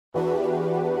I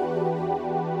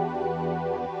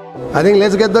think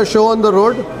let's get the show on the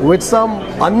road with some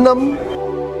annam,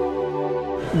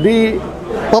 the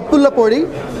pappula podi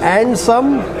and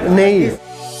some neyi.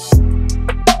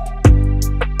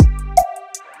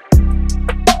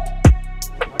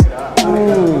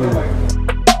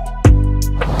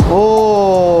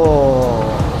 Oh,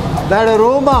 that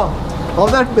aroma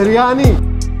of that biryani.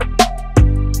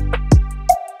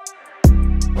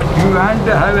 You want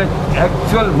to have an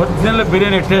actual original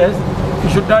biryani taste, you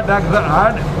should not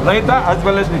add raita as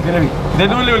well as the gravy.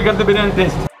 Then only you will get the biryani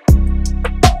taste.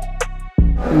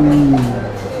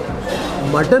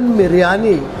 Mutton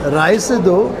biryani rice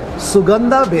do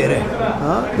sugandha bere.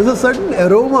 There's a certain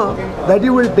aroma that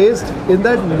you will taste in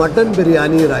that mutton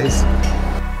biryani rice.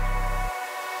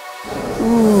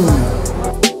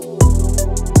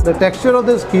 The texture of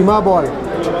this keema ball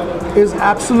is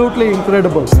absolutely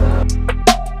incredible.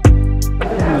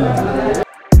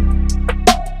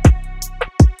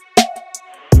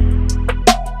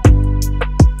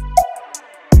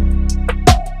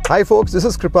 Hi folks, this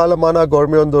is Kripalamana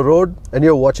Gourmet on the Road and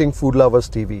you're watching Food Lovers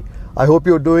TV. I hope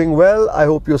you're doing well. I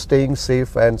hope you're staying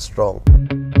safe and strong.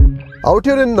 Out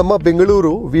here in Namma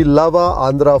Bengaluru, we love our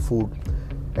Andhra food.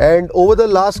 And over the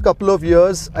last couple of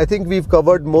years, I think we've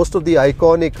covered most of the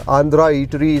iconic Andhra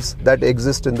eateries that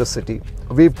exist in the city.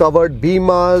 We've covered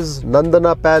Bhima's,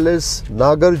 Nandana Palace,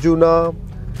 Nagarjuna.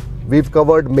 We've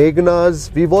covered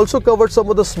Meghna's. We've also covered some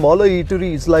of the smaller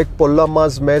eateries like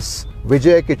Pollamma's Mess,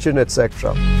 Vijay Kitchen,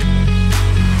 etc.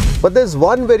 But there's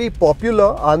one very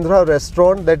popular Andhra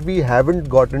restaurant that we haven't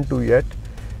gotten to yet,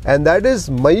 and that is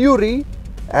Mayuri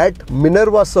at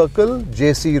Minerva Circle,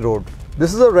 JC Road.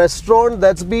 This is a restaurant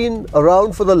that's been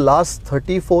around for the last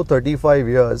 34-35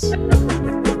 years.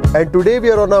 And today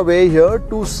we are on our way here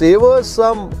to savor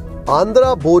some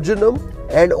Andhra bhojanam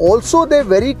and also their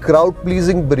very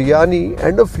crowd-pleasing biryani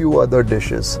and a few other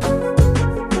dishes.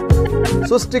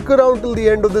 So stick around till the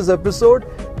end of this episode,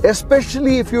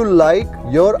 especially if you like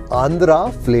your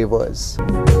Andhra flavors.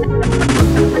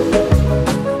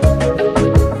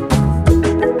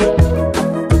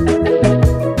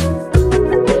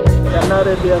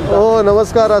 Oh,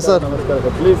 namaskara sir.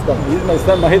 Namaskara. Please come. He is my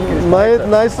son Mahit. Mahit,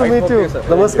 nice to meet you.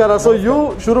 Namaskara. So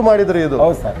you shuru madidri idu?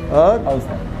 How sir?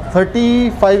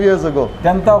 35 years ago.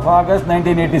 10th of August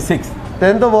 1986.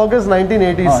 10th of August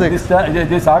 1986.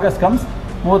 This August comes,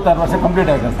 complete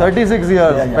August. 36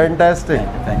 years. Yeah. Fantastic.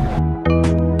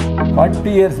 Thank you. 40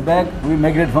 years back, we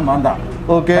migrated from Andhra.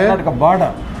 Okay. Karnataka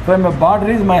border. From a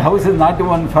border is my house is not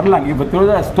even furlong. If you throw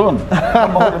a stone.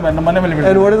 And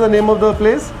what is the name of the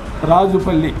place?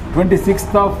 Rajupalli,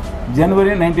 26th of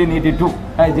January 1982.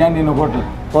 I joined in a hotel.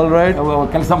 All right.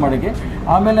 ಕೆಲಸ ಮಾಡೋಕ್ಕೆ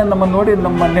ಆಮೇಲೆ ನಮ್ಮನ್ನು ನೋಡಿ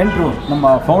ನಮ್ಮ ನೆಂಟರು ನಮ್ಮ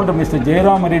founder mister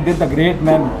Jayaram Reddy the great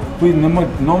man who is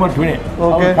no more today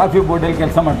coffee ಬೋರ್ಡಲ್ಲಿ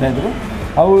ಕೆಲಸ ಮಾಡ್ತಾಯಿದ್ರು.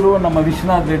 ಅವರು ನಮ್ಮ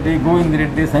ವಿಶ್ವನಾಥ್ ರೆಡ್ಡಿ, ಗೋವಿಂದ್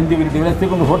ರೆಡ್ಡಿ, ಸಂಜೀವ್ ರೆಡ್ಡಿ ಇವರಷ್ಟೇ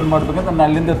ಒಂದು ಹೋಟೆಲ್ ಮಾಡಬೇಕಂತ ನಾನು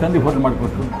ಅಲ್ಲಿಂದ ತಂದು ಹೋಟೆಲ್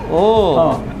ಮಾಡಿಕೊಟ್ರು.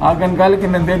 ಆಗಿನ ಕಾಲಕ್ಕೆ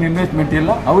ನಂದೇನು ಇನ್ವೆಸ್ಟ್ಮೆಂಟ್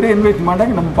ಇಲ್ಲ, ಅವರೇ ಇನ್ವೆಸ್ಟ್ ಮಾಡಾಗ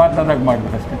ನಮ್ಮ ಪಾರ್ಟ್ನರ್ ಆಗಿ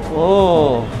ಮಾಡಬೇಕಷ್ಟೇ.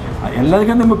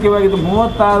 ಎಲ್ಲದಕ್ಕಿಂತ ಮುಖ್ಯವಾಗಿದ್ದು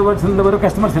 36 ವರ್ಷದವರೆಗೂ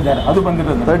ಕಸ್ಟಮರ್ಸ್ ಇದ್ದಾರೆ. ಅದು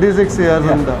ಬಂದಿರೋದು 36 years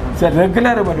ಅಂತ ಸರ್.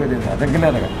 ರೆಗ್ಯುಲರ್ ಬರೋದಿಲ್ಲ,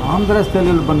 ರೆಗ್ಯುಲರ್ ಆಗಿ. ಆಂಧ್ರ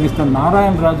ಸ್ಟೈಲಲ್ಲಿ ಬಂದು ಮಿಸ್ಟರ್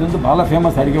ನಾರಾಯಣ್ ರಾಜು ಅಂತ ಭಾಳ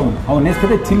ಫೇಮಸ್ ಅಡಿಗೆ ಒಂದು, ಅವನ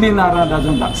ಹೆಸರೇ ಚಿಲ್ಲಿ ನಾರಾಯಣ್ ರಾಜು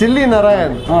ಅಂತ. ಚಿಲ್ಲಿ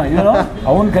ನಾರಾಯಣ್ ಏನೋ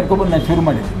ಅವ್ನು ಕರ್ಕೊಬಂದು ನಾನು ಶುರು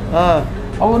ಮಾಡಿದ್ದೆ.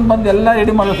 ಅವ್ನು ಬಂದು ಎಲ್ಲ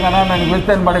ರೆಡಿ ಮಾಡೋಸ್ಕರ ನನಗೆ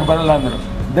ವೆಜಿಟೇರಿಯನ್ ಮಾಡೋಕ್ಕೆ ಬರಲ್ಲ ಅಂದರು.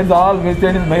 That is all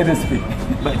vegetarian my recipe.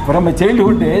 From my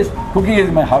childhood days cooking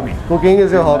is my hobby. Cooking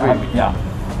is your hobby? Yeah.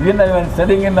 even I was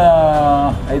studying in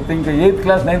I think 8th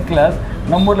class, 9th class,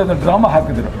 ನಮ್ಮೂರಲ್ಲಿ ಒಂದು drama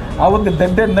ಹಾಕಿದ್ರು. ಆ ಒಂದು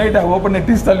that day night I opened a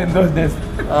tea stall in those days.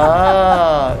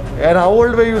 And how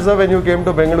old were you, sir, when you came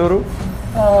to Bengaluru?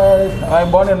 I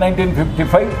born in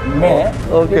 1955 May.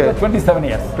 Okay. 27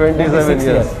 years. 27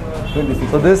 years.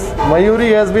 26. So this Mayuri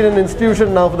has been an institution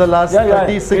now for the last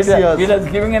 36 years. It has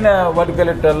given in what you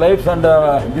call it lives and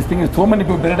this thing is so many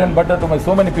people, bread and butter to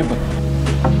so many people.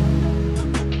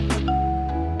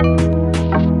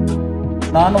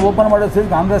 ನಾನು open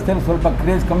ಮಾಡೋದ್ರಿಂದ Andhra style ಸ್ವಲ್ಪ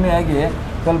craze ಕಮ್ಮಿ ಆಗಿ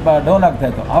ಸ್ವಲ್ಪ down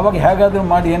ಆಗ್ತಾಯಿತ್ತು. ಆವಾಗ ಹೇಗಾದರೂ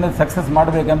ಮಾಡಿ ಏನಾದ್ರು ಸಕ್ಸಸ್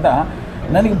ಮಾಡಬೇಕಂತ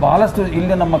ನನಗೆ ಭಾಳಷ್ಟು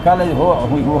ಇಲ್ಲಿ ನಮ್ಮ ಕಾಲೇಜ್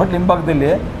ಹೋಟ್ಲ್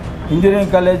ಹಿಂಭಾಗದಲ್ಲಿ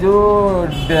engineering college,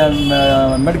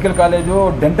 medical college,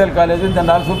 dental college,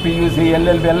 then also PUC,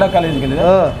 LLB ಎಲ್ಲ ಕಾಲೇಜ್ಗಳಿದೆ.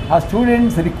 ಆ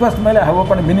ಸ್ಟೂಡೆಂಟ್ಸ್ ರಿಕ್ವೆಸ್ಟ್ ಮೇಲೆ I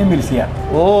open mini mills here.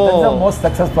 That's the most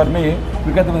success for me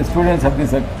because the students have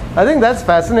this. I think that's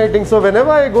fascinating. So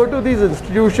whenever I go to these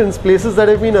institutions, places that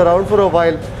have been around for a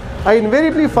while, I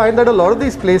invariably find that a lot of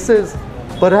these places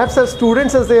perhaps as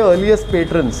students as their earliest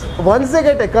patrons. Once they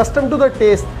get accustomed to the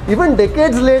taste, even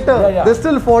decades later, they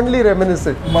still fondly reminisce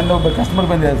it. One customer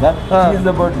ಬಂದಿದೆ sir, he is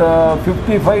about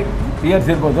 55 years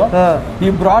ಇರ್ಬೋದು. He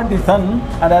brought his son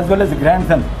and as well as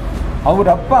grandson. ಅವ್ರ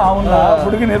ಅಪ್ಪ ಅವನ್ನ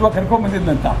ಹುಡುಗನ ಇರುವ ಕರ್ಕೊಂಡ್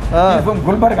ಬಂದಿದ್ದಂತ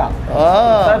ಗುಲ್ಬರ್ಗ.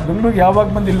 ಬೆಂಗಳೂರಿಗೆ ಯಾವಾಗ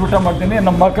ಬಂದು ಇಲ್ಲಿ ಊಟ ಮಾಡ್ತೀನಿ,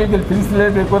 ನಮ್ಮ ಮಕ್ಕಳಿಗೆ ಇಲ್ಲಿ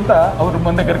ತಿನ್ನಿಸಲೇಬೇಕು ಅಂತ ಅವ್ರ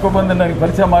ಮುಂದೆ ಕರ್ಕೊಂಡ್ ಬಂದು ನನಗೆ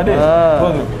ಪರಿಚಯ ಮಾಡಿ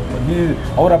ಹೋದ್ರು.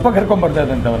 ಅವ್ರ ಅಪ್ಪ ಕರ್ಕೊಂಡ್ ಬರ್ತಾ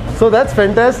ಇದ್ದಂತ ಅವ್ರು. So that's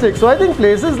fantastic. So I think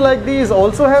places like these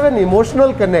also have an emotional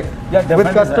connect with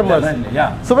customers.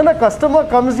 So when a customer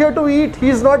comes here to eat,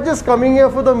 he's not just coming here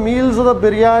for the meals or the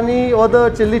biryani or the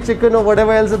chilli chicken or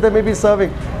whatever else that they may be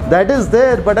serving. That is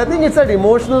there, but I think it's that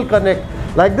emotional connect.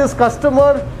 Like this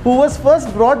customer who was first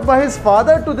brought by his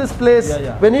father to this place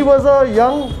when he was a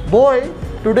young boy,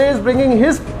 today is bringing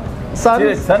his son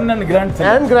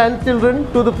and grandchildren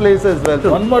to the place as well.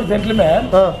 One more gentleman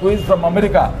who is from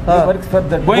America, he works for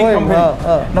the Boeing company.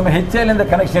 Nama HL in the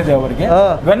connection is avarge.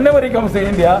 Whenever he comes to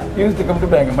India, he used to come to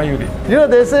Mayuri. You know,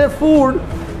 they say food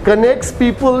connects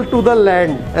people to the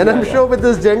land, and I'm sure with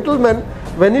this gentleman,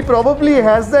 when he probably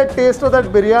has that taste of that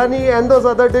biryani and those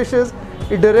other dishes,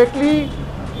 it directly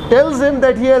tells him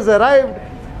that he has arrived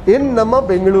in ನಮ್ಮ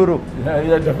Bengaluru.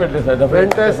 Definitely sir, definitely.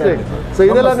 Fantastic. So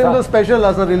ಇದೆಲ್ಲ ನಿಮ್ದು special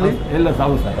sir ಇಲ್ಲಿ? ಇಲ್ಲ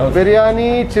ಹೌದು sir. Biryani,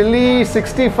 chilli,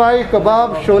 65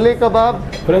 ಕಬಾಬ್, ಶೋಲೆ ಕಬಾಬ್,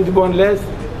 French boneless,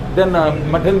 then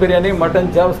mutton biryani, mutton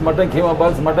chops, mutton keema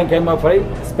balls, mutton keema fry.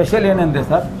 Special ಏನಂದ್ರೆ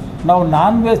sir, ನಾವು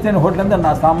non veg ಏನು ಹೋಟ್ಲಿಂದ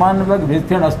ಸಾಮಾನ್ಯವಾಗಿ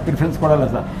ವೆಜಿಟೇರಿಯನ್ ಅಷ್ಟು ಪ್ರಿಫರೆನ್ಸ್ ಕೊಡಲ್ಲ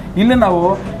ಸರ್. ಇಲ್ಲಿ ನಾವು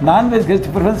ನಾನ್ ವೆಜ್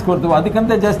ಎಷ್ಟು ಪ್ರಿಫರೆನ್ಸ್ ಕೊಡ್ತೀವಿ,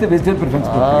 ಅದಕ್ಕಿಂತ ಜಾಸ್ತಿ ವೆಜಿಟೇರಿಯನ್ ಪ್ರಿಫರೆನ್ಸ್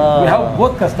ಕೊಡ್ತೀವಿ. We have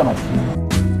both customers.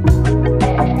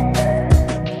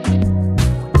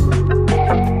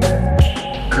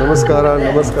 ನಮಸ್ಕಾರ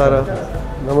ನಮಸ್ಕಾರ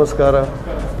ನಮಸ್ಕಾರ.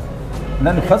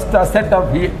 ನನ್ನ first asset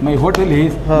of my hotel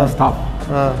is staff.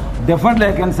 Definitely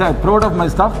I can say I'm proud of my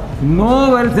staff.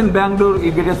 Nowhere else in Bangalore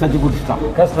you get such a good staff.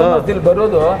 Customers ಇಲ್ಲಿ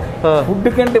ಬರೋದು food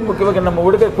ಕಂటే ಮುಖ್ಯವಾಗಿ ನಮ್ಮ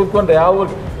ಹುಡುಗ ಕೂತ್ಕೊಂಡ್ರೆ ಯಾವ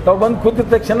ತಾವು ಬಂದು ಕೂತಿದ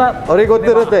ತಕ್ಷಣ ಅವ್ರಿಗೆ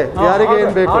ಗೊತ್ತಿರುತ್ತೆ ಯಾರಿಗೆ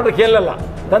ಏನು ಬೇಕು. ಆರ್ಡರ್ ಕೇಳಲ್ಲ,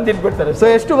 ತಂದಿಟ್ಬಿಡ್ತಾರೆ. ಸೊ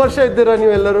ಎಷ್ಟು ವರ್ಷ ಇದ್ದೀರಾ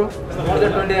ನೀವೆಲ್ಲರೂ?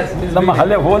 ನಮ್ಮ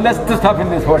ಹಳೆ ಹೋಲೆಸ್ಟ್ ಸ್ಟಾಫ್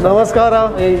ಇನ್ ದಿಸ್ ಹೋಟೆಲ್. ನಮಸ್ಕಾರ.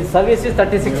 Service is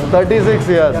 36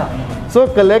 years. So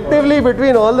collectively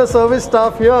between all the service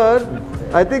staff here,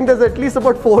 I think there's at least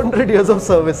about 400 years of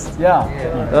service.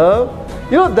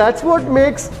 You know, that's what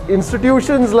makes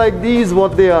institutions like these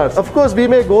what they are. Of course, we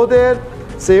may go there,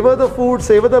 savor the food,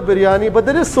 savor the biryani, but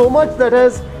there is so much that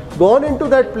has gone into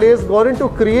that place, gone into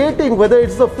creating, whether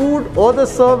it's the food or the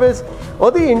service or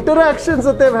the interactions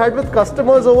that they've had with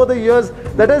customers over the years,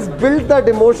 that has built that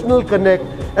emotional connect.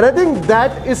 And I think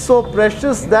that is so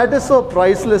precious, that is so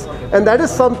priceless, and that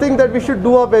is something that we should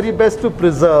do our very best to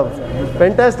preserve.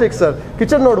 Fantastic, sir.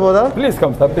 Kitchen nodeಬೋದಾ? Please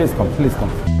come, sir. Please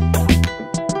come.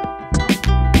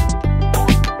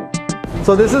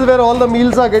 So this is where all the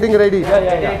meals are getting ready.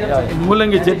 Yeah.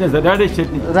 Mulangi chutney, sir.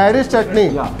 Radish chutney.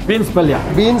 Yeah.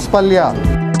 Beans palya.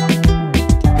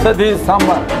 Sir, this is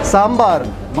sambar.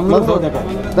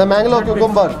 The Mangalore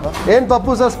cucumber. ಏನು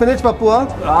Pappu sir? Spinach Pappu?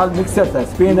 All mixer sir.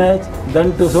 Spinach,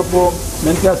 ದಂಟು ಸೊಪ್ಪು,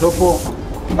 ಮೆಂತ್ಯ ಸೊಪ್ಪು.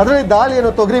 ಅದರಲ್ಲಿ ದಾಲ್ ಏನು?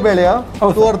 ತೊಗರಿ ಬೇಳೆಯಾ?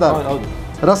 ತೋರ್ ದಾಲ್.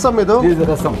 ರಸಮ್ ಇದು?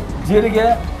 ರಸಮ್. ಜೀರಿಗೆ,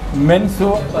 ಮೆಣಸು,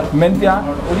 ಮೆಂತ್ಯ,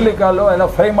 ಹುರ್ಲಿಕಾಳು ಎಲ್ಲ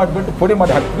ಫ್ರೈ ಮಾಡಿಬಿಟ್ಟು ಪುಡಿ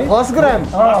ಮಾಡಿ ಹಾಕ್ತೀವಿ. Horse gram?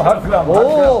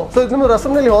 ಸೊ ನಿಮ್ಮ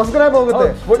ರಸಮ್ನಲ್ಲಿ ಹಾರ್ಸ್ ಗ್ರಾಮ್ ಹೋಗುತ್ತೆ?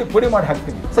 ಪುಡಿ ಮಾಡಿ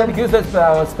ಹಾಕ್ತೀವಿ. So it gives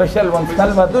special one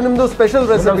smell. ಅದು ನಿಮ್ಮದು special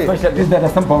recipe? Special is the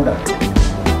rasam powder.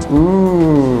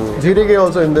 Jirige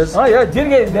also in this? Yeah,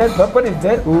 jirige is there, pepper is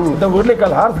there, the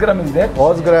urlikal, horse gram is there.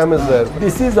 Horse gram is there.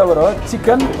 This is our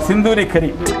chicken sinduri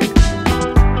curry.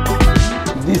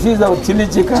 This is our chilli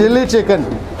chicken. Chilli chicken.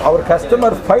 Our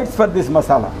customer fights for this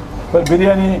masala, for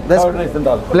biryani, rice and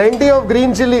all. Plenty of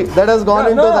green chilli that has gone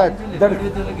into that.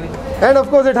 And of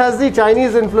course it has the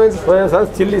Chinese influence. Soya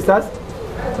sauce, chilli sauce.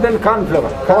 Then corn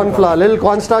flour, little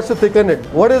cornstarch to thicken it.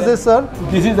 What is this, sir?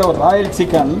 This is our royal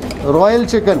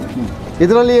chicken.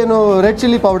 Idರಲ್ಲಿ ಏನು red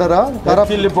chilli ಪೌಡರಾ? Red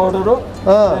chilli powder,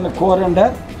 coriander.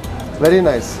 Very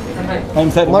nice. I'm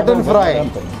sorry, mutton fry.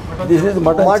 This is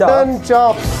mutton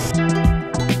chops.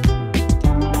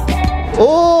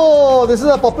 Oh, this is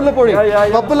a papula podi.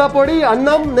 Papula podi,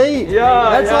 annam, nahi.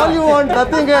 That's all you want,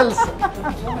 nothing else.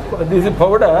 This is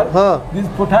powder. This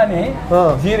is putani,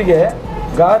 jeerige,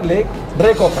 garlic,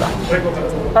 dry copra,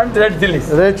 and red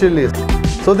chilies.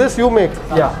 So this you make?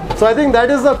 Yeah. So I think that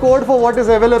is the code for what is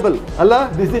available. Allah?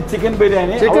 This is chicken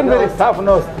biryani. Staff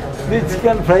knows. This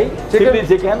chicken fry, chili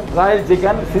chicken, royal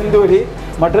chicken, sinduri,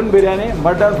 mutton biryani,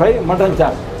 mutton fry, mutton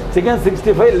chop, chicken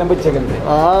 65, lemon chicken fry.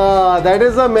 That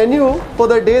is the menu for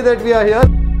the day that we are here.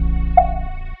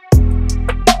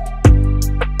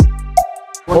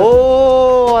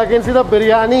 Oh, I can see the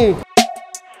biryani.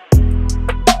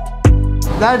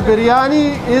 That biryani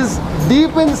is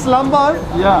deep in slumber,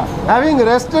 having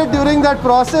rested during that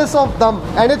process of dum,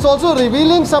 and it's also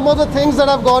revealing some of the things that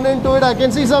have gone into it. I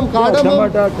can see some cardamom,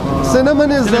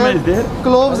 cinnamon is there,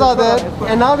 cloves are there,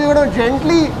 and now we're going to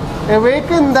gently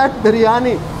awaken that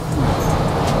biryani.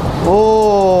 Oh,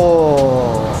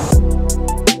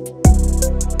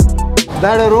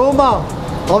 That aroma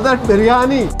of that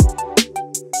biryani.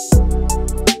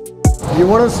 You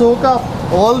want to soak up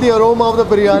all the aroma of the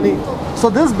biryani. So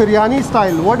this biryani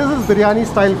style, what is this biryani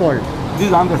style called? This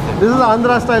is Andhra style. This is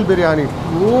Andhra style biryani.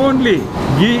 Only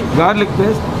ghee, garlic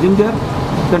paste, ginger,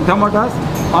 then tomatoes,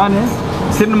 onions,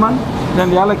 cinnamon, then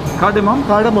cardamom,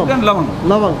 then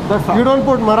lavang. That's all. You don't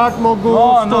put marat moggu,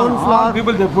 stone flower.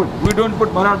 People they put. We don't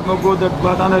put marat moggu, that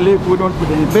banana leaf. We don't put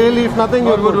anything. Bay leaf, nothing.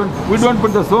 We don't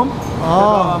put the som,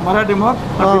 marathi mog,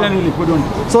 biryani leaf. We don't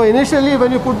put. So initially,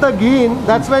 when you put the ghee in,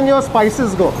 that's when your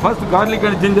spices go. First garlic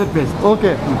and ginger paste.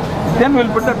 Okay. Then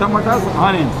we'll put the tomatoes,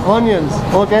 Onions.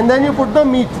 Okay, and then you put the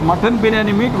meat. Mutton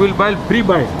biryani meat will boil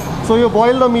pre-boiled. So you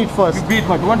boil the meat first. You beat,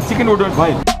 but one chicken we don't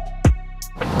boil.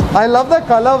 I love the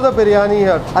color of the biryani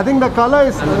here. I think the color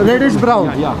is reddish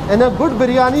brown. Yeah. In a good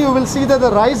biryani, you will see that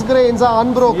the rice grains are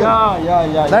unbroken.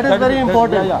 Yeah. That is very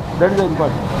important. That is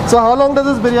important. So how long does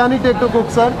this biryani take to cook,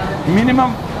 sir?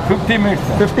 Minimum 50 minutes.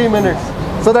 50 minutes.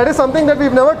 So that is something that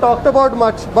we've never talked about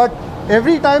much, but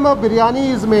every time a biryani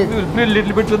is made, we will put a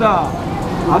little bit to the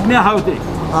Agnya Havati.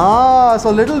 so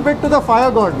little bit to the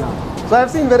fire god. So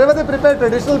I've seen wherever they prepare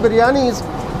traditional biryanis,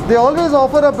 they always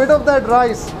offer a bit of that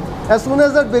rice as soon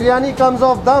as that biryani comes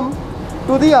off dum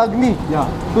to the Agni,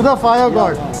 to the fire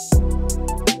god.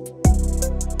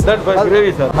 That was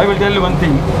gravy, sir. I will tell you one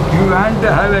thing. You want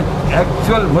to have an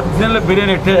actual original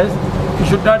biryani taste, you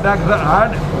should not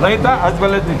add raita as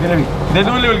well as the gravy. Then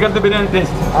only you will get the biryani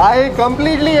taste. I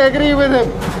completely agree with him.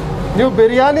 You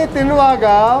biryani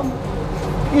tinvaga,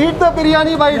 eat the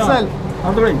biryani by itself.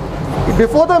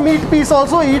 Before the meat piece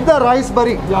also eat the rice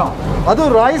bari.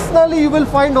 Adu rice nali you will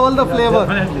find all the flavor.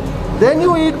 Definitely. Then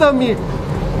you eat the meat.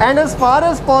 And as far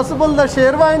as possible the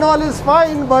sherwa and all is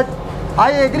fine, but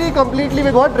I agree completely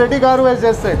with what Reddy Garu has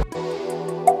just said.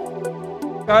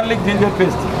 Garlic ginger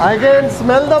paste. I can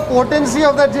smell the potency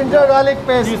of the ginger garlic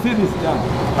paste. You see this?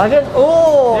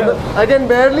 I can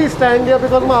barely stand here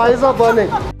because my eyes are burning.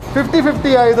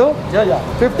 50-50 I do.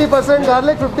 50%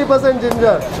 garlic, 50%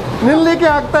 ginger. Nilli ki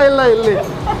aagta illa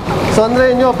illi. So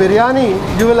Andre, in your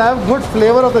biryani, you will have good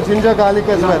flavor of the ginger garlic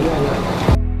as well.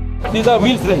 These are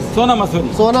wheels rice, Sona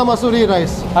Masuri. Sona Masuri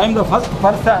rice. I am the first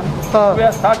person who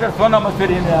has started Sona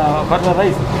Masuri for the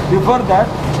rice. Before that,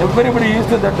 everybody used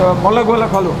to that Mulbagal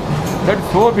kalu.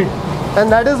 That's so big. And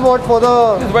that is what for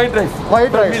the... This is white rice.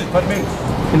 White rice. For meal.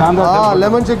 In Andhra.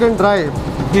 Lemon chicken dry.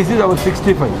 This is our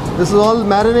 65. This is all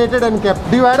marinated and kept.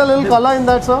 Do you add a little color in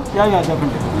that, sir? Yeah,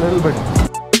 definitely. Little bit.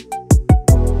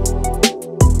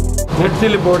 Red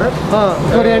chili powder.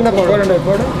 Coriander powder.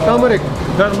 Turmeric.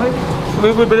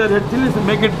 We will put the red chilies,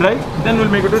 make it dry, then we'll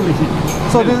make it a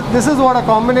machine. So this is what a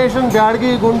combination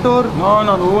Gyadgi, Guntur? No,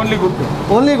 only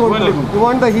Guntur. Only Guntur. You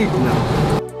want the heat.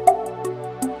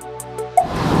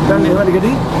 Then you are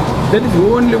getting, there is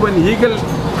only one Eagle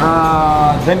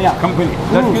Dhania company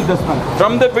that gives the smell.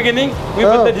 From the beginning, we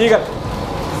put the Eagle.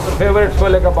 Favorite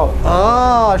sholay kebab.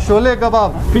 Sholay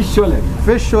kebab. Fish sholay.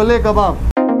 Fish sholay kebab.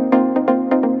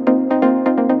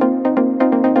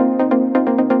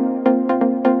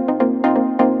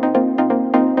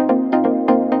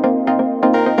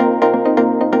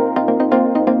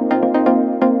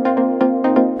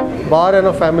 Bar and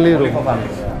a family room.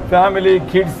 Family,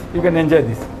 kids, you can enjoy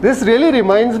this. This really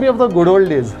reminds me of the good old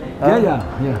days.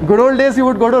 Yeah. Good old days, you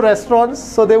would go to restaurants,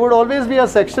 so there would always be a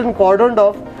section cordoned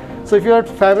off. So if you had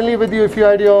family with you, if you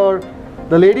had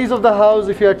the ladies of the house,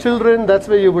 if you had children, that's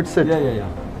where you would sit.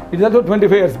 Yeah. It is also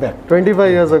 25 years back.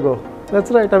 25 years ago. That's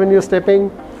right. I mean, you're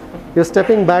stepping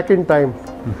back in time.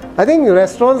 I think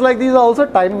restaurants like these are also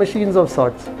time machines of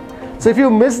sorts. So if you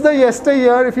miss the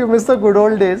yesteryear, if you miss the good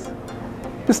old days,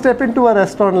 you step into a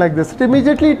restaurant like this, it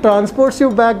immediately transports you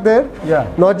back there.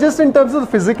 Not just in terms of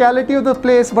the physicality of the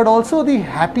place, but also the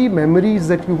happy memories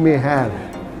that you may have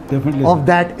of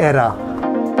that era.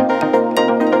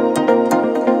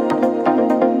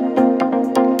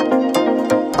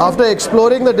 After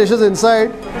exploring the dishes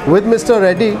inside with Mr.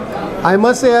 Reddy, I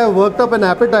must say I have worked up an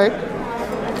appetite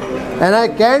and I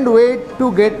can't wait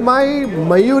to get my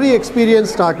Mayuri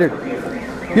experience started.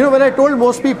 You know, when I told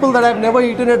most people that I've never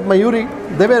eaten at Mayuri,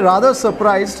 they were rather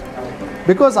surprised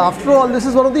because after all, this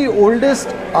is one of the oldest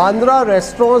Andhra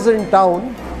restaurants in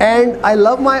town and I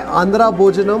love my Andhra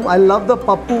bhojanam, I love the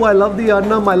pappu, I love the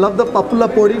annam, I love the pappula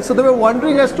podi. So they were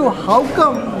wondering as to how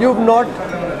come you've not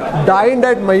dined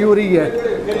at Mayuri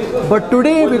yet. But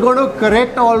today we're going to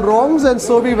correct all wrongs and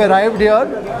so we've arrived here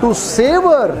to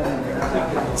savor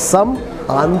some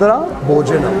Andhra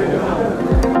bhojanam.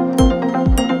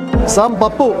 Some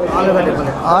pappu,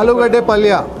 alugade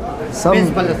palya,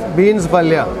 some beans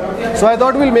palya. So I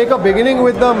thought we'll make a beginning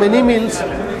with the mini meals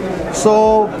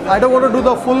So I don't want to do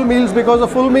the full meals because the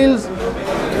full meals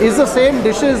is the same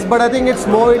dishes, but I think it's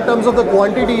more in terms of the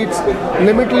quantity. It's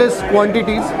limitless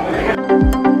quantities.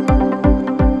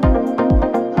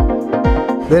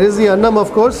 There is the annam,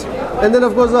 of course, and then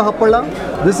of course the hapala.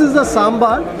 This is the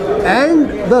sambar and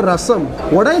the rasam.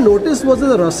 What I noticed was that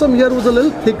the rasam here was a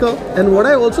little thicker, and what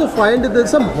I also find is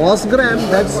there's some horse gram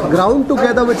that's ground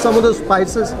together with some of the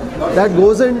spices that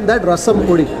goes in that rasam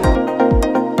puri.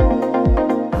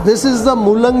 This is the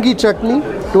mulangi chutney.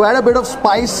 To add a bit of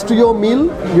spice to your meal,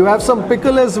 you have some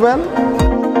pickle as well.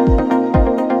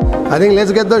 I think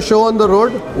let's get the show on the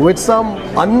road with some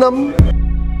annam,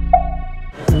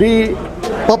 the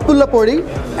pappula podi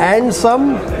and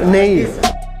some nehi.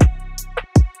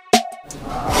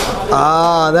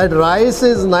 That rice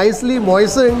is nicely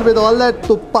moistened with all that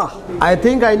tuppa. I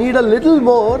think I need a little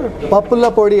more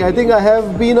pappula podi. I think I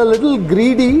have been a little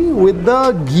greedy with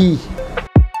the ghee.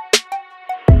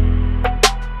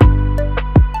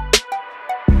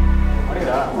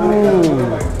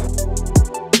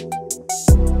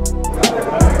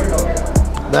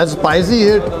 That spicy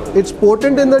hit, it's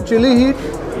potent in the chili heat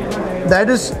that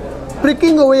is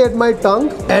pricking away at my tongue,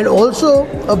 and also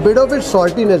a bit of its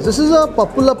saltiness. This is a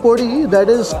pappula podi that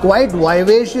is quite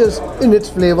vivacious in its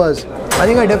flavors. I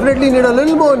think I definitely need a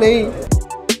little more nehi.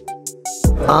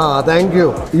 Thank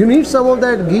you. You need some of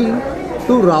that ghee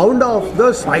to round off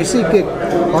the spicy kick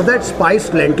of that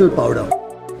spiced lentil powder.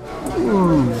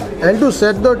 And to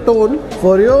set the tone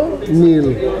for your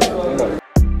meal.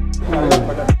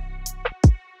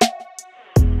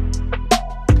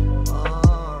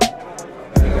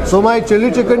 So my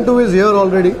chili chicken too is here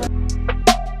already.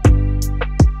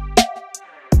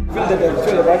 What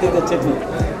is the chutney?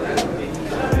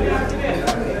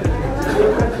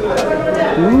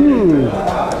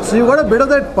 So you got a bit of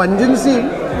that pungency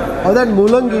of that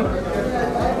mulangi.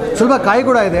 Sulpa kai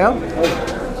kuda ide ha?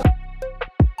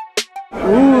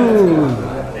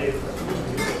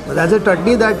 That's a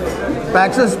chutney that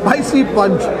packs a spicy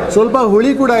punch. Sulpa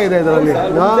huli kuda ide idralli.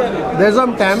 There's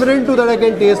some tamarind too that I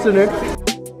can taste in it.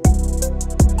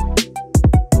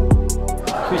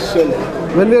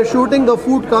 When we are shooting, the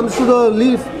food comes to the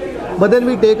leaf, but then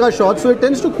we take a shot, so it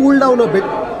tends to cool down a bit.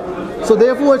 So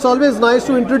therefore, it's always nice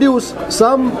to introduce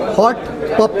some hot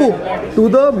pappu to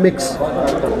the mix.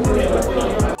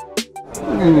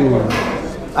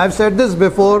 I've said this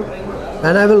before,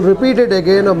 and I will repeat it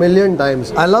again a million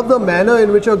times. I love the manner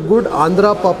in which a good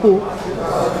Andhra pappu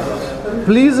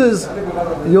pleases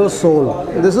your soul.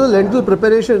 This is a lentil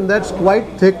preparation that's quite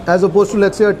thick as opposed to,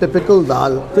 let's say, a typical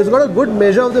dal. So it's got a good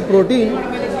measure of the protein,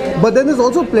 but then there's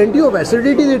also plenty of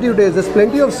acidity that you taste. There's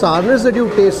plenty of sourness that you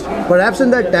taste, perhaps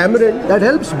in that tamarind, that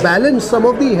helps balance some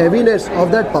of the heaviness of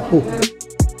that pappu.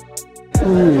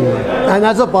 And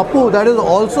as a pappu, that is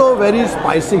also very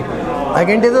spicy. I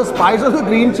can taste the spice of the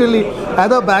green chili at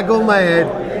the back of my head.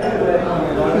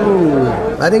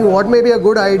 I think what may be a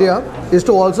good idea is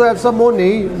to also have some more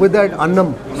nehi with that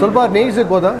annam. Sulpa nehi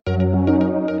sikboda.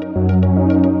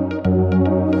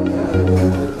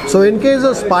 So in case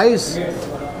the spice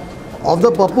of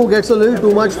the pappu gets a little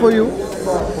too much for you,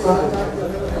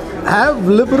 have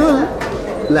liberal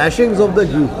lashings of the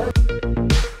ghee.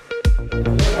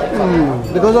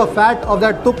 Because the fat of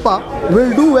that tuppa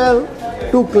will do well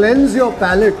to cleanse your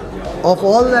palate of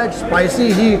all that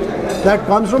spicy heat that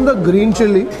comes from the green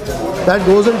chili that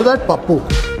goes into that pappu.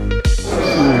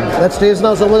 Let's taste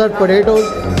now some of that potatoes.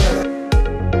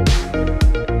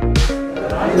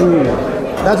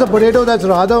 That's a potato that's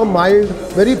rather mild,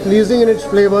 very pleasing in its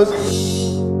flavors.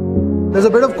 There's a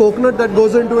bit of coconut that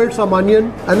goes into it, some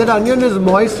onion, and that onion is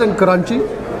moist and crunchy,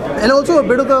 and also a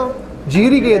bit of the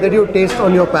jeerige that you taste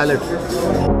on your palate.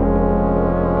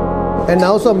 And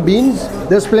now some beans.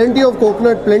 There's plenty of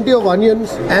coconut, plenty of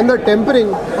onions, and the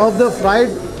tempering of the fried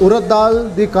urad dal,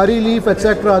 the curry leaf,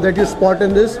 etc. that you spot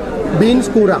in this beans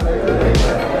kura.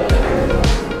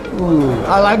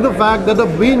 I like the fact that the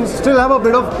beans still have a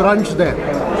bit of crunch there.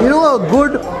 You know, a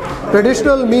good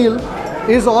traditional meal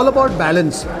is all about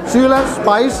balance. So you'll have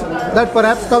spice that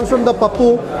perhaps comes from the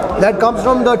pappu, that comes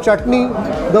from the chutney,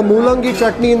 the mulangi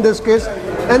chutney in this case,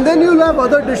 and then you'll have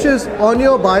other dishes on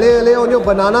your bade ele, on your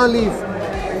banana leaf,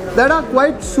 that are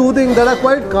quite soothing, that are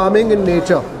quite calming in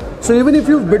nature. So even if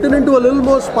you've bitten into a little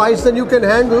more spice than you can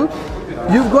handle,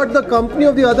 you've got the company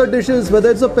of the other dishes, whether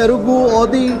it's a perugu or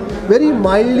the very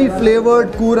mildly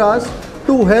flavored kuras,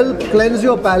 to help cleanse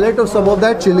your palate of some of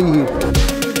that chili heat.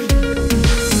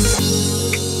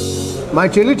 My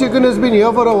chili chicken has been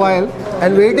here for a while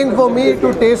and waiting for me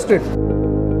to taste it.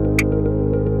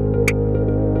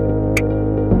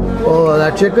 Oh,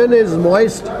 that chicken is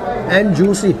moist and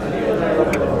juicy.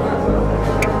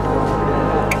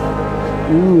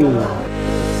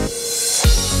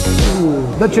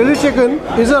 The chili chicken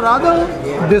is a rather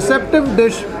deceptive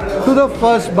dish to the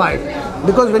first bite,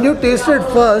 because when you taste it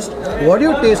first, what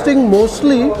you're tasting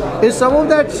mostly is some of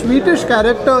that sweetish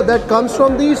character that comes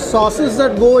from the sauces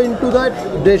that go into that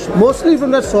dish, mostly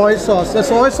from the soy sauce. The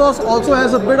soy sauce also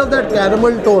has a bit of that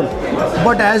caramel tone,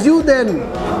 but as you then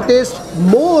taste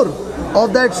more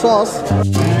of that sauce,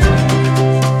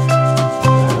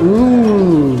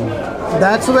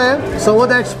 that's where some of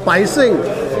that spicing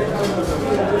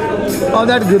of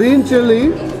that green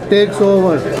chili takes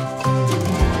over.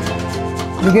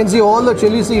 You can see all the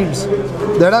chili seeds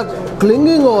that are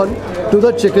clinging on to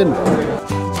the chicken,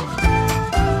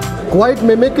 quite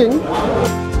mimicking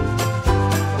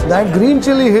that green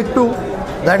chili hit too,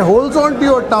 that holds on to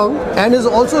your tongue and is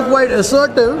also quite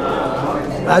assertive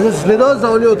as it slithers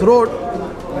down your throat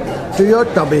to your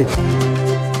tummy.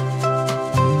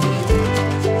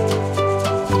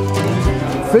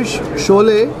 Fish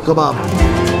sholay kebab.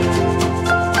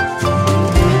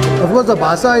 Of course, the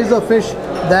basa is a fish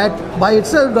that by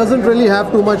itself doesn't really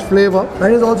have too much flavor,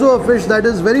 and is also a fish that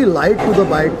is very light to the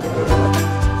bite.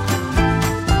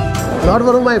 Not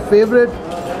one of my favorite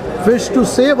fish to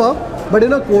savor, but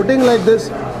in a coating like this,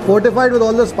 fortified with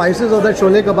all the spices of that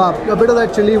sholay kebab, a bit of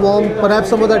that chili warmth, perhaps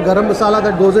some of that garam masala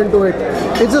that goes into it,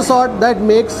 it's a sort that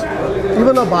makes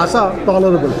even a basa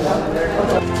tolerable.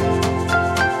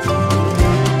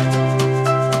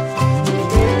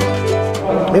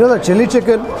 You know, the chili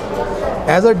chicken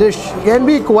as a dish can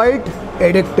be quite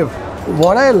addictive.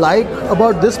 What I like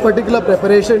about this particular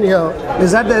preparation here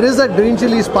is that there is that green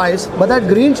chili spice, but that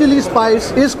green chili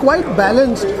spice is quite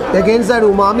balanced against that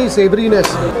umami savoriness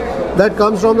that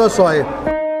comes from the soy.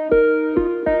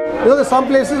 You know, there's some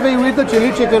places where you eat the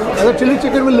chili chicken and the chili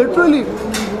chicken will literally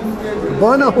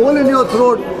burn a hole in your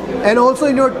throat and also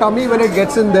in your tummy when it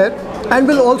gets in there, and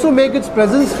will also make its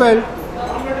presence felt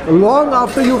long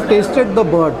after you've tasted the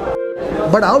bird.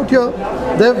 But out here,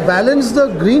 they've balanced the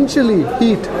green chili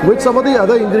heat with some of the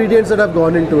other ingredients that have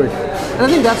gone into it. And I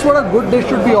think that's what a good dish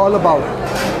should be all about.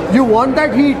 You want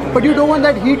that heat, but you don't want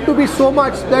that heat to be so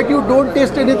much that you don't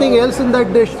taste anything else in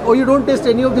that dish, or you don't taste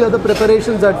any of the other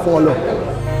preparations that follow.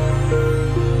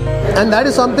 And that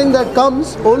is something that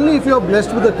comes only if you're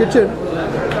blessed with a kitchen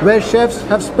where chefs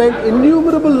have spent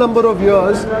innumerable number of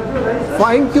years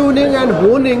fine-tuning and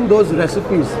honing those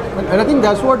recipes. And I think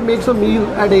that's what makes a meal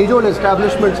at age-old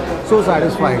establishments so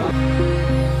satisfying.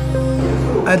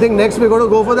 I think next we're going to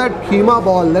go for that kheema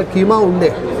ball, that kheema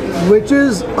unde, which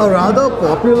is a rather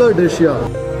popular dish here.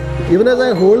 Even as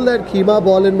I hold that kheema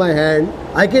ball in my hand,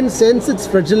 I can sense its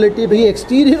fragility. The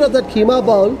exterior of that kheema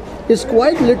ball is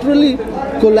quite literally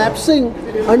collapsing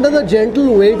under the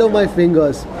gentle weight of my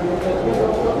fingers.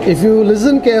 If you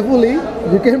listen carefully,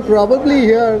 you can probably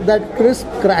hear that crisp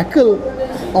crackle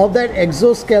of that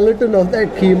exoskeleton of that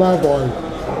kheema ball.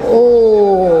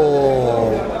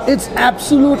 Oh, it's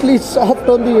absolutely soft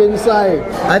on the inside.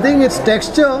 I think its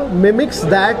texture mimics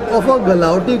that of a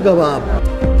galauti kebab.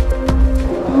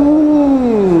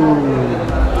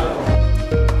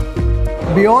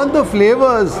 Beyond the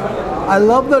flavors, I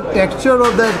love the texture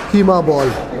of that kheema ball.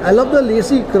 I love the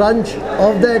lacy crunch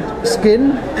of that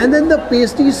skin and then the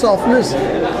pasty softness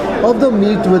of the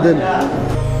meat within.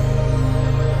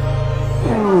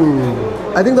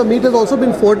 I think the meat has also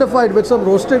been fortified with some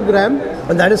roasted gram,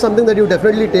 and that is something that you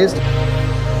definitely taste.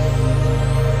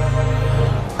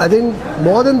 I think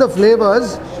more than the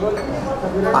flavors,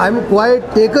 I'm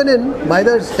quite taken in by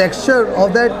the texture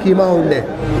of that keema unde.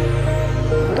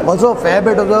 Also a fair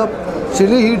bit of the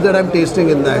chili heat that I'm tasting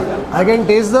in that. I can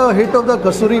taste the hit of the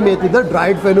kasuri methi, the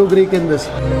dried fenugreek in this.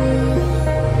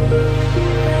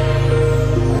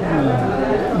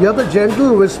 You have the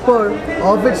gentle whisper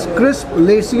of its crisp,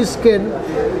 lacy skin,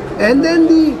 and then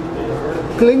the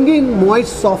clinging,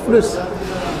 moist softness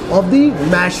of the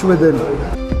mash within.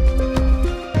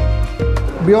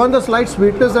 Beyond the slight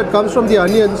sweetness that comes from the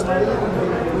onions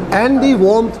and the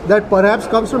warmth that perhaps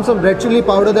comes from some red chili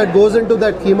powder that goes into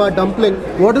that keema dumpling,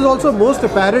 what is also most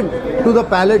apparent to the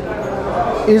palate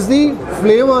is the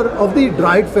flavor of the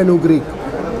dried fenugreek,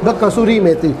 the kasuri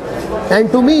methi. And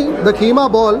to me, the keema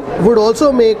ball would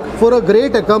also make for a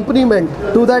great accompaniment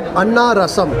to that anna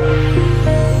rasam.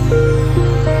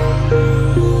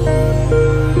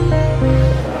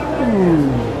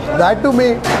 That to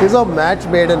me is a match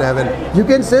made in heaven. You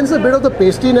can sense a bit of the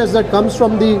pastiness that comes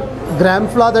from the gram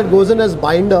flour that goes in as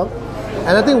binder.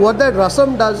 And I think what that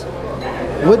rasam does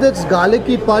with its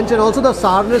garlicky punch and also the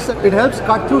sourness, it helps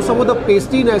cut through some of the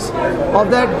pastiness of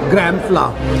that gram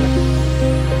flour.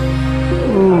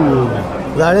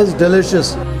 That is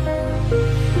delicious.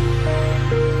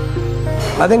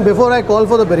 I think before I call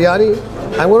for the biryani,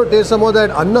 I'm going to taste some of that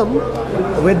annam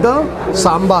with the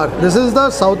sambar. This is the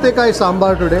Sautekai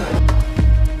sambar today.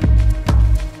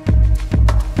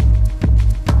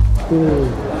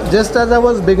 Just as I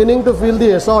was beginning to feel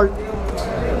the assault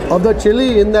of the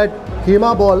chili in that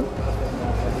kheema ball,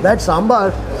 that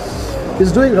sambar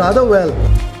is doing rather well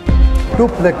to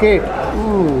placate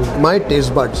my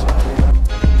taste buds.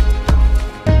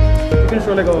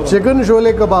 Chicken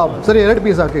sholay kebab. Sorry, red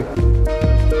piece aake.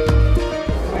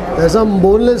 There's some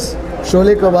boneless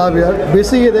sholay kebab here.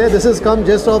 Bisi hai there. This has come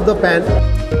just off the pan.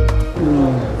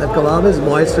 That kebab is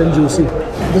moist and juicy.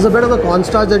 There's a bit of the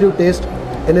cornstarch that you taste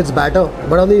in its batter,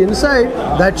 but on the inside,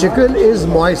 that chicken is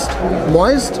moist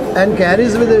and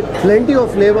carries with it plenty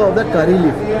of flavor of that curry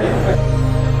leaf.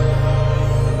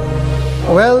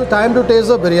 Well, time to taste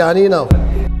the biryani now.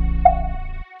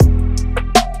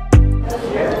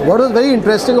 What was very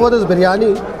interesting about this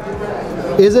biryani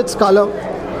is its color.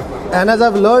 And as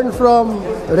I've learned from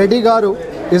Reddy Garu,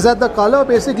 is that the color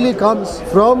basically comes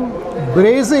from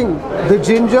braising the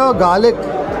ginger, garlic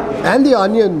and the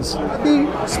onions. The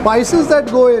spices that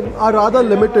go in are rather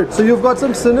limited. So you've got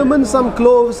some cinnamon, some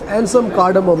cloves and some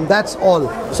cardamom. That's all.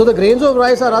 So the grains of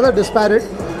rice are rather disparate.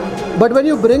 But when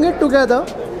you bring it together,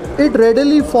 it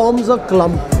readily forms a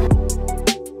clump.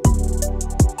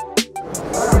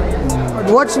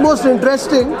 What's most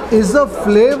interesting is the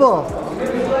flavor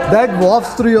that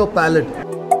wafts through your palate.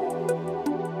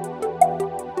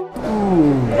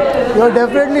 You're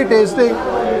definitely tasting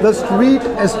the sweet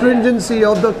astringency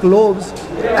of the cloves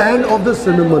and of the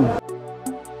cinnamon.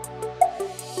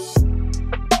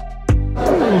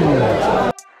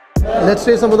 Let's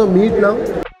taste some of the meat now.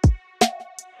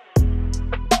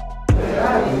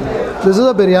 This is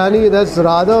a biryani that's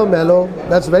rather mellow,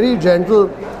 that's very gentle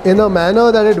in a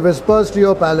manner that it whispers to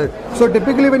your palate. So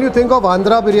typically when you think of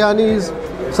Andhra biryanis,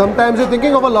 sometimes you're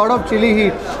thinking of a lot of chili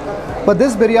heat. But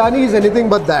this biryani is anything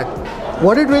but that.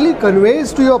 What it really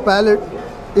conveys to your palate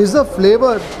is the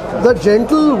flavor, the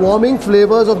gentle warming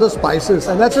flavors of the spices,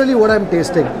 and that's really what I'm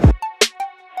tasting.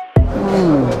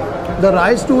 The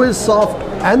rice too is soft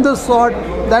and the salt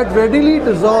that readily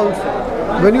dissolves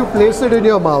when you place it in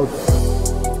your mouth.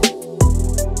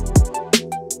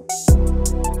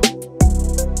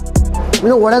 You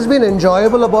know what has been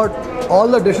enjoyable about all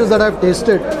the dishes that I've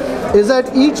tasted is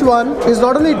that each one is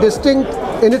not only distinct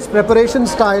in its preparation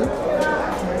style,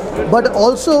 but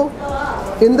also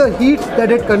in the heat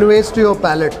that it conveys to your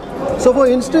palate. So for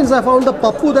instance, I found the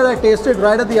pappu that I tasted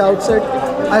right at the outset,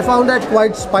 I found that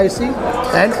quite spicy,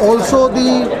 and also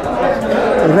the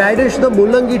radish, the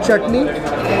mullangi chutney.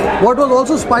 What was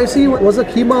also spicy was the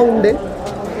kheema unde.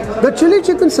 The chili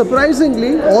chicken,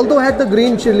 surprisingly, although had the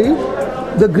green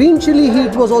chili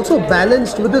heat was also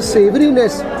balanced with the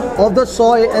savouriness of the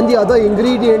soy and the other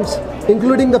ingredients,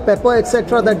 including the pepper,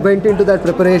 etc. that went into that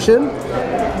preparation.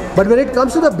 But when it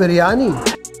comes to the biryani,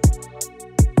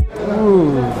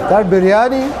 that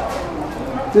biryani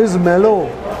is mellow,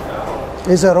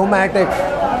 is aromatic,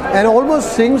 and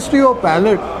almost sings to your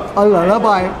palate a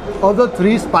lullaby of the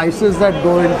three spices that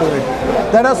go into it,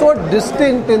 that are so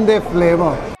distinct in their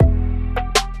flavor.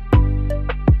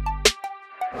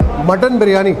 Mutton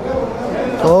biryani.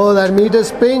 Oh, that meat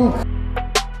is pink.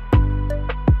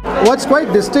 What's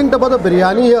quite distinct about the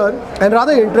biryani here, and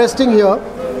rather interesting here,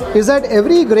 is that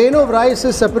every grain of rice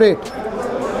is separate,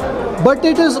 but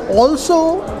it is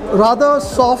also rather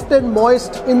soft and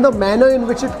moist in the manner in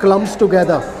which it clumps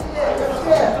together.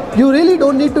 You really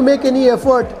don't need to make any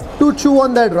effort to chew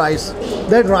on that rice.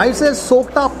 That rice has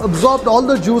soaked up, absorbed all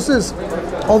the juices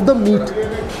of the meat.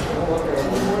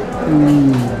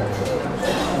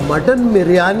 Mutton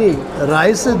biryani,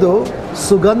 rice do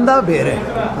sugandha bere.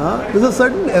 There's a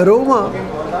certain aroma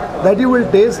that you will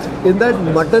taste in that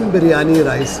mutton biryani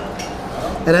rice.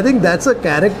 And I think that's a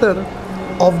character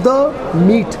of the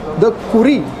meat, the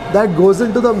curry that goes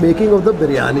into the making of the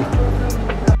biryani.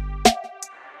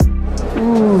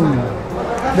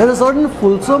 There's a certain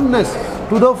fulsomeness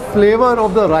to the flavor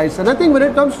of the rice. And I think when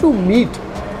it comes to meat,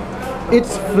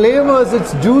 its flavors,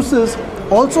 its juices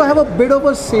also have a bit of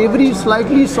a savory,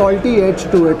 slightly salty edge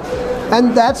to it.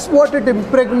 And that's what it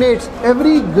impregnates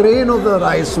every grain of the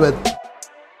rice with.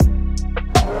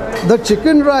 The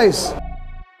chicken rice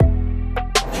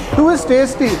too is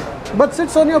tasty, but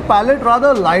sits on your palate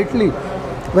rather lightly.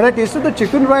 When I tasted the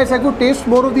chicken rice, I could taste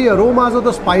more of the aromas of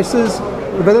the spices,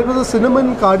 whether it was the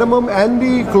cinnamon, cardamom and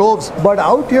the cloves. But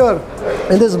out here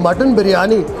in this mutton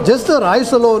biryani, just the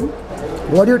rice alone,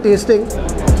 what you're tasting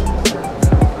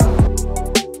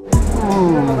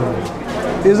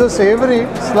is a savory,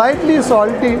 slightly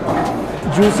salty,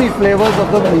 juicy flavors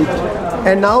of the meat.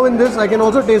 And now in this, I can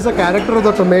also taste the character of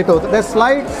the tomato, the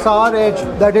slight sour edge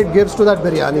that it gives to that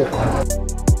biryani.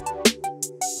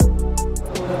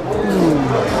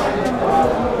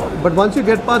 But once you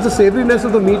get past the savoriness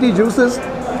of the meaty juices,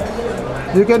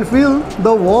 you can feel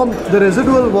the warmth, the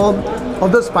residual warmth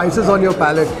of the spices on your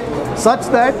palate. Such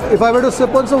that if I were to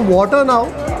sip on some water now,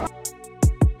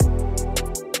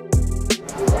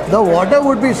 the water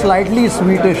would be slightly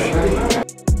sweetish.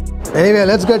 Anyway,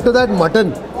 let's get to that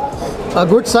mutton. A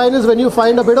good sign is when you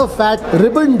find a bit of fat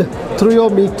ribboned through your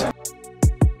meat.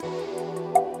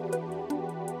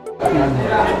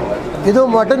 Idu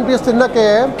mutton piece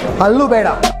tinnake hallu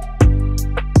beda.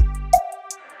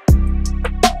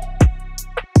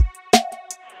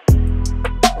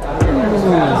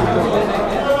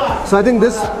 So I think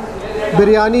this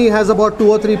biryani has about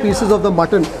 2 or 3 pieces of the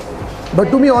mutton.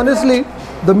 But to me, honestly,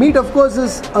 the meat of course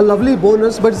is a lovely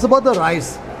bonus, but it's about the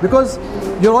rice. Because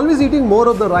you're always eating more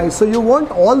of the rice. So you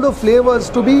want all the flavors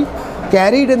to be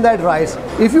carried in that rice.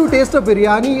 If you taste a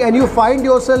biryani and you find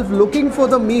yourself looking for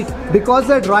the meat because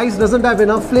that rice doesn't have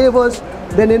enough flavors,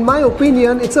 then in my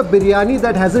opinion, it's a biryani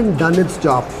that hasn't done its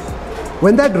job.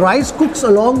 When that rice cooks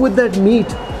along with that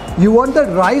meat, you want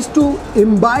that rice to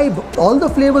imbibe all the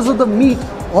flavors of the meat,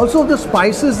 also the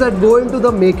spices that go into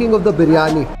the making of the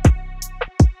biryani.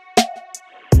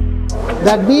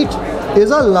 That meat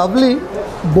is a lovely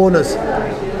bonus.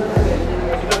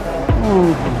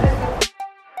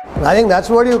 I think that's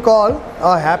what you call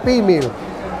a happy meal.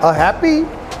 A happy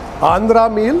Andhra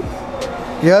meal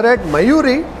here at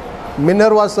Mayuri,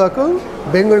 Minerva Circle,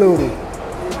 Bengaluru.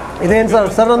 Iden sir,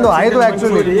 nandu aidu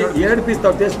actually.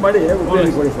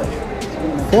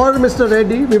 For Mr.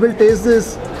 Reddy, we will taste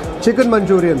this chicken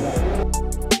Manchurian.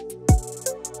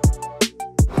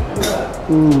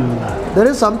 There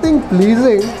is something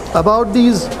pleasing about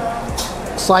these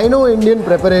Sino-Indian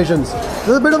preparations.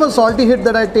 There's a bit of a salty hit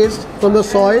that I taste from the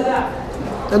soy,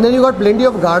 and then you got plenty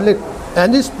of garlic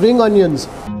and the spring onions.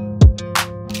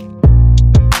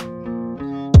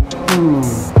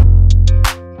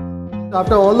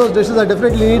 After all those dishes, I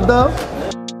definitely need the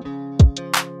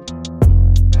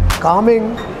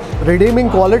calming, redeeming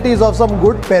qualities of some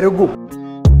good perugu.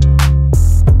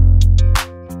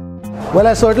 Well,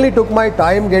 I certainly took my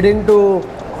time getting to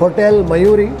Hotel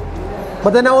Mayuri,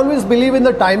 but then I always believe in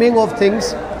the timing of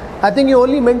things. I think you're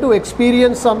only meant to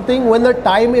experience something when the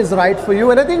time is right for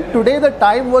you, and I think today the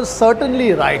time was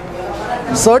certainly right.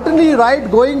 Certainly right,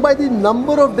 going by the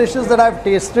number of dishes that I've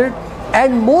tasted,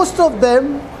 and most of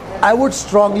them I would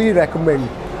strongly recommend.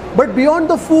 But beyond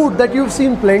the food that you've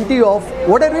seen plenty of,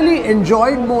 what I really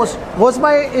enjoyed most was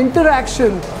my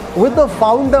interaction with the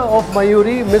founder of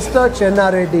Mayuri, Mr.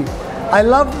 Chenna Reddy. I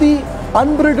loved the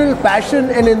unbridled passion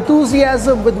and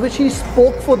enthusiasm with which he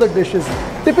spoke for the dishes.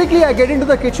 Typically, I get into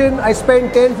the kitchen, I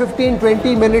spend 10, 15,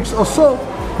 20 minutes or so,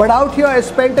 but out here I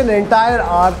spent an entire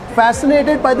hour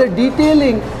fascinated by the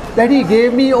detailing that he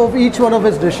gave me of each one of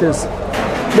his dishes.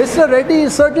 Mr. Reddy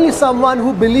is certainly someone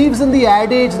who believes in the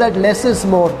adage that less is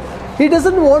more. He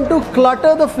doesn't want to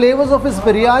clutter the flavors of his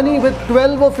biryani with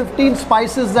 12 or 15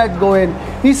 spices that go in.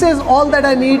 He says all that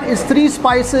I need is 3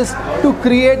 spices to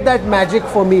create that magic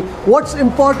for me. What's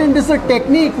important is the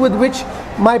technique with which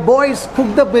my boys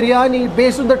cook the biryani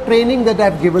based on the training that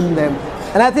I've given them.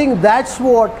 And I think that's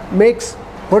what makes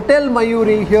Hotel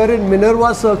Mayuri here in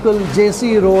Minerva Circle,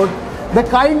 JC Road, the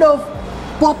kind of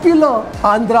popular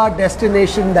Andhra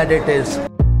destination that it is.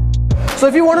 So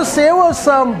if you want to savor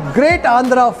some great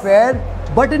Andhra fare,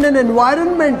 but in an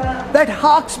environment that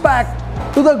harks back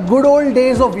to the good old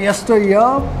days of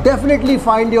yesteryear, definitely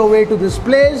find your way to this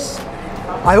place.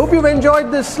 I hope you've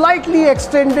enjoyed this slightly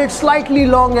extended, slightly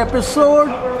long episode.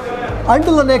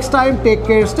 Until the next time, take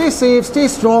care, stay safe, stay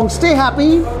strong, stay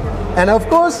happy, and of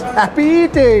course, happy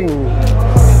eating.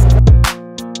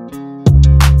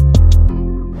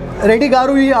 Reddy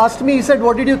Garu, he asked me, he said,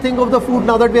 what did you think of the food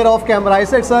now that we are off camera? I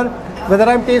said, sir, whether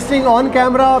I'm tasting on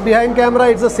camera, behind camera,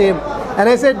 it's the same. And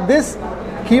I said, this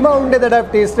kheema unde that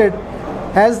I've tasted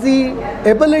has the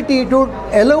ability to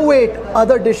elevate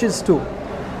other dishes too.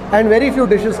 And very few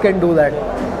dishes can do that.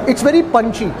 It's very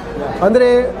punchy.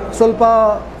 Andre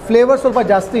solpa flavor solpa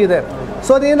jasti ide.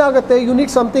 So adenagutte, you need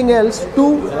something else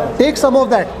to take some of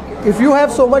that. If you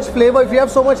have so much flavor, if you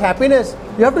have so much happiness,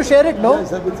 you have to share it, no?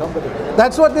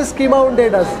 That's what this kheema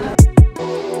unde does.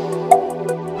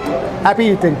 Happy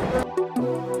eating.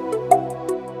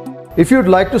 If you'd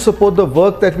like to support the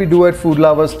work that we do at Food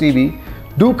Lovers TV,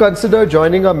 do consider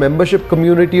joining our membership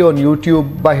community on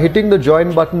YouTube by hitting the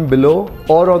join button below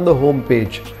or on the home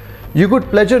page. You could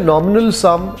pledge a nominal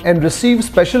sum and receive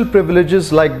special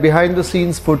privileges like behind the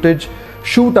scenes footage,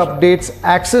 shoot updates,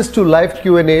 access to live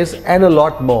Q&As and a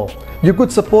lot more. You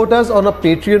could support us on our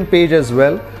Patreon page as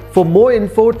well. For more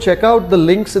info, check out the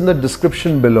links in the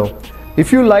description below.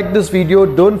 If you like this video,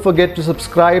 don't forget to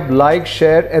subscribe, like,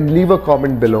 share and leave a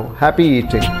comment below. Happy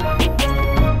eating!